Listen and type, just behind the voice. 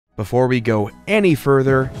Before we go any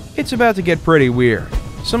further, it's about to get pretty weird.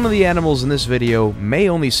 Some of the animals in this video may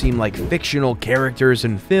only seem like fictional characters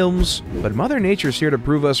in films, but Mother Nature's here to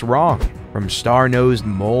prove us wrong. From star-nosed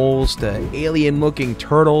moles to alien-looking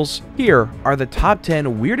turtles, here are the top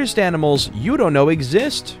 10 weirdest animals you don't know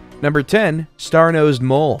exist. Number 10. Star-nosed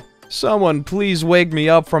mole. Someone please wake me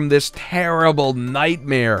up from this terrible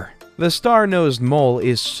nightmare. The star-nosed mole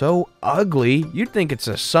is so ugly, you'd think it's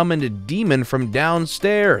a summoned demon from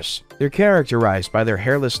downstairs. They're characterized by their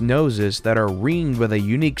hairless noses that are ringed with a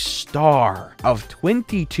unique star of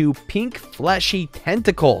 22 pink fleshy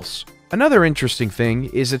tentacles. Another interesting thing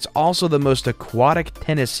is it's also the most aquatic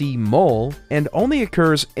Tennessee mole and only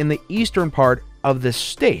occurs in the eastern part of the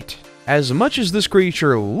state. As much as this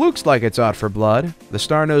creature looks like it's out for blood, the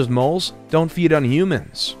star-nosed moles don't feed on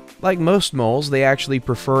humans. Like most moles, they actually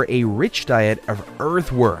prefer a rich diet of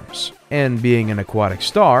earthworms, and being an aquatic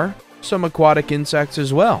star, some aquatic insects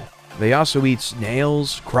as well. They also eat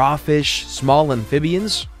snails, crawfish, small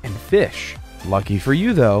amphibians, and fish. Lucky for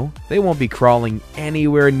you though, they won't be crawling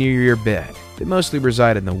anywhere near your bed. They mostly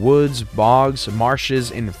reside in the woods, bogs,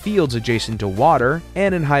 marshes, and fields adjacent to water,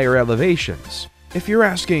 and in higher elevations. If you're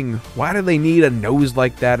asking, why do they need a nose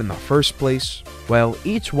like that in the first place? Well,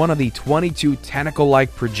 each one of the 22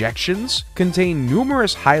 tentacle-like projections contain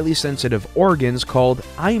numerous highly sensitive organs called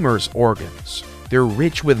Eimer's organs. They're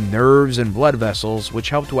rich with nerves and blood vessels which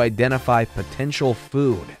help to identify potential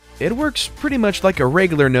food. It works pretty much like a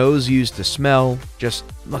regular nose used to smell, just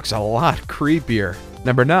looks a lot creepier.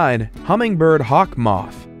 Number 9. Hummingbird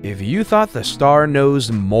Hawk-Moth. If you thought the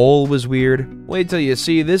star-nosed mole was weird, wait till you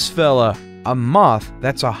see this fella. A moth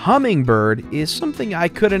that's a hummingbird is something I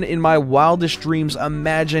couldn't in my wildest dreams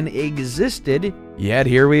imagine existed, yet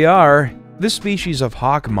here we are. This species of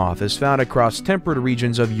hawk moth is found across temperate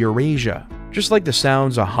regions of Eurasia. Just like the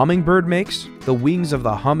sounds a hummingbird makes, the wings of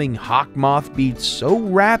the humming hawk moth beat so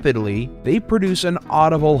rapidly they produce an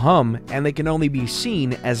audible hum, and they can only be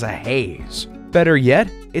seen as a haze. Better yet,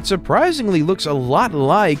 it surprisingly looks a lot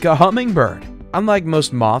like a hummingbird. Unlike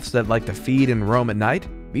most moths that like to feed and roam at night,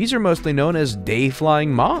 these are mostly known as day-flying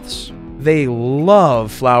moths. They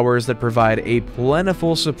love flowers that provide a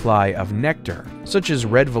plentiful supply of nectar, such as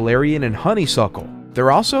red valerian and honeysuckle.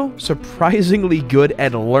 They're also surprisingly good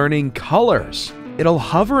at learning colors. It'll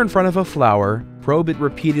hover in front of a flower, probe it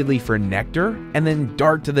repeatedly for nectar, and then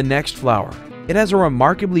dart to the next flower. It has a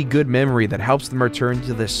remarkably good memory that helps them return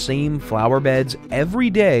to the same flower beds every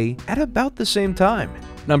day at about the same time.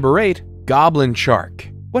 Number 8. Goblin Shark.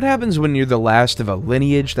 What happens when you're the last of a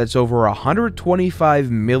lineage that's over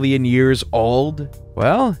 125 million years old?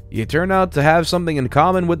 Well, you turn out to have something in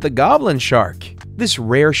common with the goblin shark. This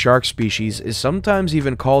rare shark species is sometimes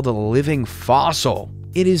even called a living fossil.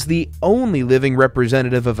 It is the only living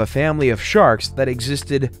representative of a family of sharks that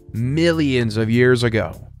existed millions of years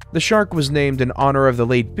ago. The shark was named in honor of the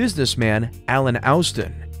late businessman Alan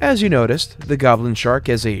Austin. As you noticed, the goblin shark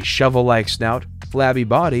has a shovel-like snout, flabby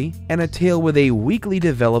body, and a tail with a weakly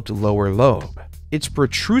developed lower lobe. Its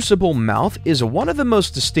protrusible mouth is one of the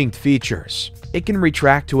most distinct features. It can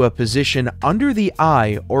retract to a position under the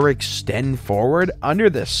eye or extend forward under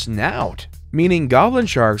the snout, meaning goblin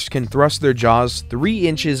sharks can thrust their jaws 3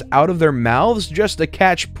 inches out of their mouths just to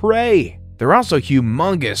catch prey. They're also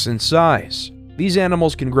humongous in size. These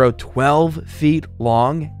animals can grow 12 feet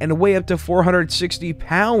long and weigh up to 460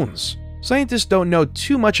 pounds. Scientists don't know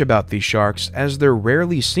too much about these sharks as they're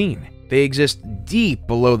rarely seen. They exist deep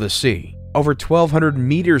below the sea, over 1,200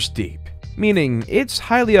 meters deep, meaning it's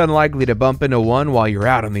highly unlikely to bump into one while you're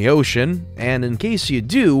out in the ocean, and in case you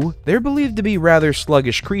do, they're believed to be rather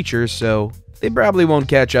sluggish creatures, so they probably won't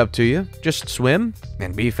catch up to you. Just swim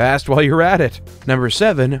and be fast while you're at it. Number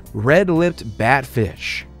 7. Red-lipped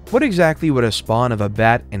batfish. What exactly would a spawn of a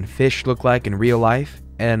bat and fish look like in real life?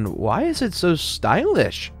 And why is it so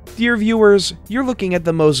stylish? Dear viewers, you're looking at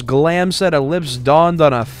the most glam set of lips donned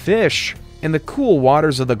on a fish. In the cool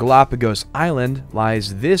waters of the Galapagos Island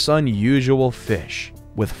lies this unusual fish.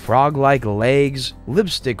 With frog-like legs,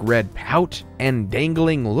 lipstick red pout, and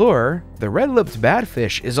dangling lure, the red-lipped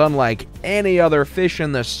batfish is unlike any other fish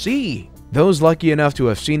in the sea. Those lucky enough to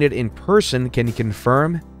have seen it in person can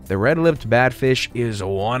confirm the red-lipped batfish is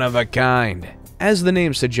one of a kind. As the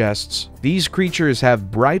name suggests, these creatures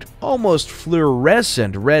have bright, almost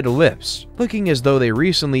fluorescent red lips, looking as though they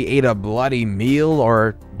recently ate a bloody meal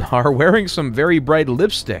or are wearing some very bright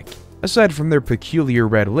lipstick. Aside from their peculiar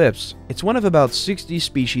red lips, it's one of about 60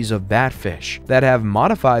 species of batfish that have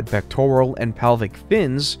modified pectoral and pelvic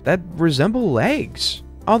fins that resemble legs.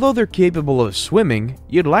 Although they're capable of swimming,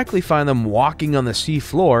 you'd likely find them walking on the sea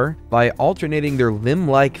floor by alternating their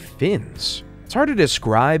limb-like fins. It's hard to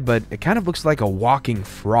describe, but it kind of looks like a walking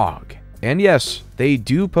frog. And yes, they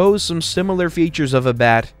do pose some similar features of a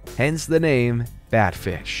bat, hence the name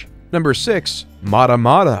Batfish. Number 6.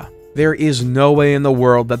 MataMata. There is no way in the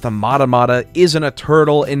world that the MataMata isn't a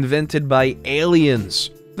turtle invented by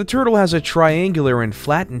aliens. The turtle has a triangular and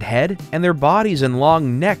flattened head, and their bodies and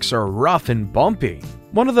long necks are rough and bumpy.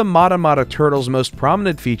 One of the MataMata turtle's most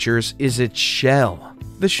prominent features is its shell.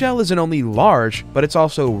 The shell isn't only large, but it's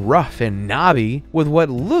also rough and knobby, with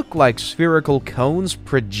what look like spherical cones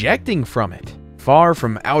projecting from it. Far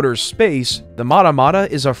from outer space, the MataMata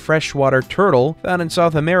is a freshwater turtle found in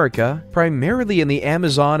South America, primarily in the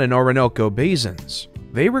Amazon and Orinoco basins.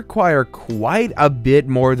 They require quite a bit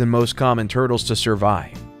more than most common turtles to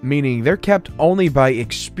survive, meaning they're kept only by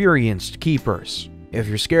experienced keepers. If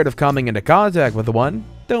you're scared of coming into contact with one,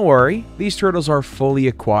 don't worry, these turtles are fully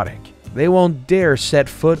aquatic. They won't dare set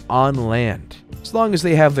foot on land. As long as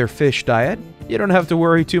they have their fish diet, you don't have to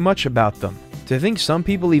worry too much about them. To think some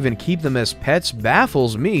people even keep them as pets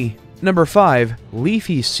baffles me. Number 5.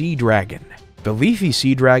 Leafy Sea-dragon. The Leafy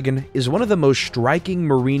Sea-dragon is one of the most striking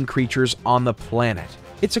marine creatures on the planet.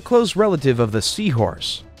 It's a close relative of the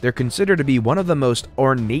seahorse. They're considered to be one of the most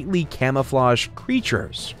ornately camouflaged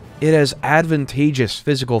creatures. It has advantageous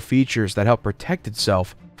physical features that help protect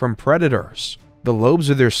itself from predators. The lobes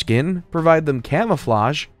of their skin provide them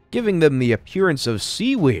camouflage, giving them the appearance of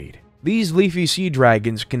seaweed. These leafy sea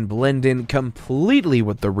dragons can blend in completely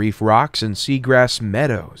with the reef rocks and seagrass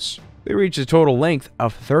meadows. They reach a total length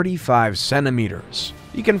of 35 centimeters.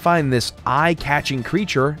 You can find this eye-catching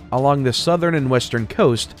creature along the southern and western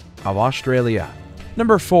coast of Australia.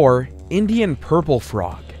 Number 4. Indian purple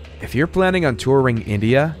frog. If you're planning on touring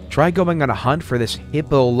India, try going on a hunt for this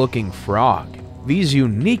hippo-looking frog. These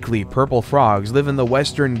uniquely purple frogs live in the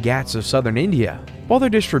western Ghats of southern India. While their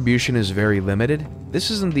distribution is very limited, this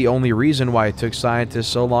isn't the only reason why it took scientists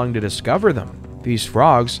so long to discover them. These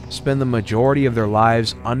frogs spend the majority of their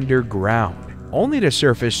lives underground, only to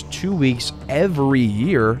surface 2 weeks every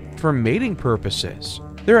year for mating purposes.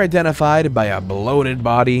 They're identified by a bloated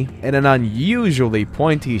body and an unusually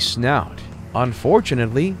pointy snout.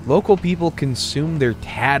 Unfortunately, local people consume their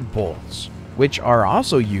tadpoles, which are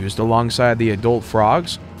also used alongside the adult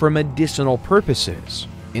frogs for medicinal purposes.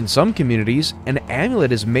 In some communities, an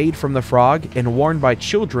amulet is made from the frog and worn by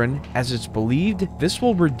children, as it's believed this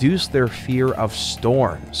will reduce their fear of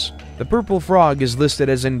storms. The purple frog is listed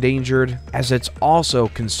as endangered, as it's also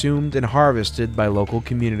consumed and harvested by local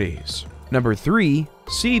communities. Number 3.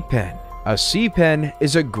 Sea pen. A sea pen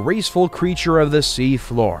is a graceful creature of the sea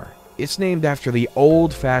floor. It's named after the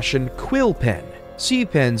old-fashioned quill pen. Sea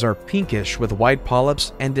pens are pinkish with white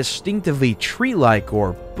polyps and distinctively tree-like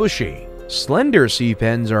or bushy. Slender sea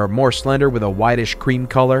pens are more slender with a whitish cream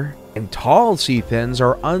color, and tall sea pens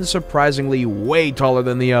are unsurprisingly way taller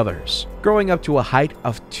than the others, growing up to a height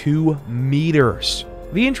of 2 meters.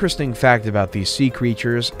 The interesting fact about these sea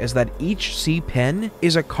creatures is that each sea pen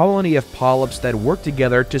is a colony of polyps that work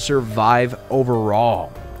together to survive overall.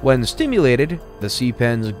 When stimulated, the sea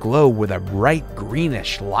pens glow with a bright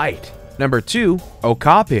greenish light. Number 2.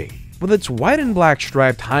 Okapi. With its white and black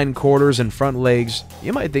striped hindquarters and front legs,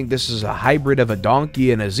 you might think this is a hybrid of a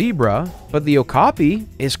donkey and a zebra, but the okapi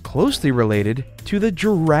is closely related to the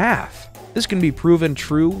giraffe. This can be proven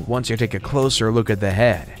true once you take a closer look at the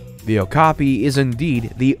head. The okapi is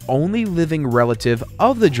indeed the only living relative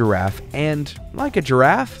of the giraffe, and like a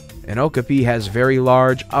giraffe, an okapi has very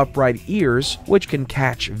large, upright ears which can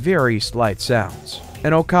catch very slight sounds.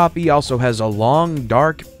 An okapi also has a long,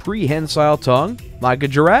 dark, prehensile tongue, like a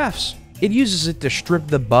giraffe's. It uses it to strip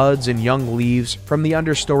the buds and young leaves from the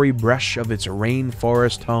understory brush of its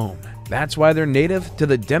rainforest home. That's why they're native to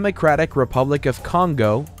the Democratic Republic of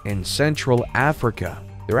Congo in Central Africa.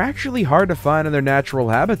 They're actually hard to find in their natural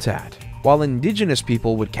habitat. While indigenous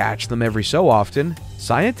people would catch them every so often,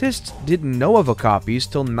 scientists didn't know of okapis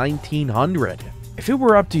till 1900. If it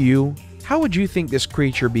were up to you, how would you think this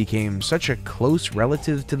creature became such a close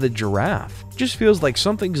relative to the giraffe? Just feels like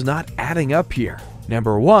something's not adding up here.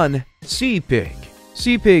 Number 1. Sea pig.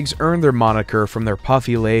 Sea pigs earn their moniker from their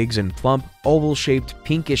puffy legs and plump, oval-shaped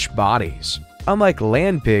pinkish bodies. Unlike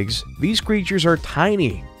land pigs, these creatures are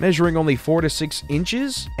tiny, measuring only 4 to 6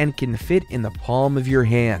 inches and can fit in the palm of your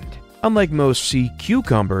hand. Unlike most sea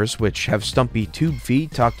cucumbers, which have stumpy tube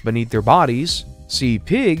feet tucked beneath their bodies, sea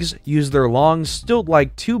pigs use their long,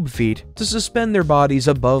 stilt-like tube feet to suspend their bodies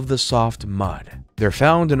above the soft mud. They're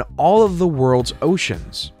found in all of the world's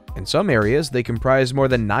oceans. In some areas, they comprise more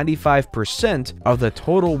than 95% of the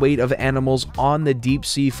total weight of animals on the deep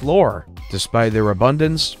sea floor. Despite their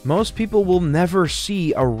abundance, most people will never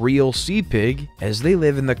see a real sea pig, as they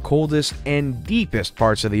live in the coldest and deepest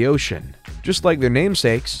parts of the ocean. Just like their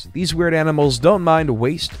namesakes, these weird animals don't mind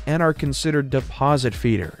waste and are considered deposit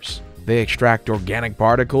feeders. They extract organic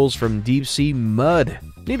particles from deep sea mud.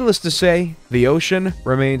 Needless to say, the ocean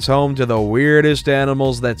remains home to the weirdest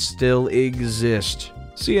animals that still exist.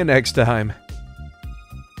 See you next time.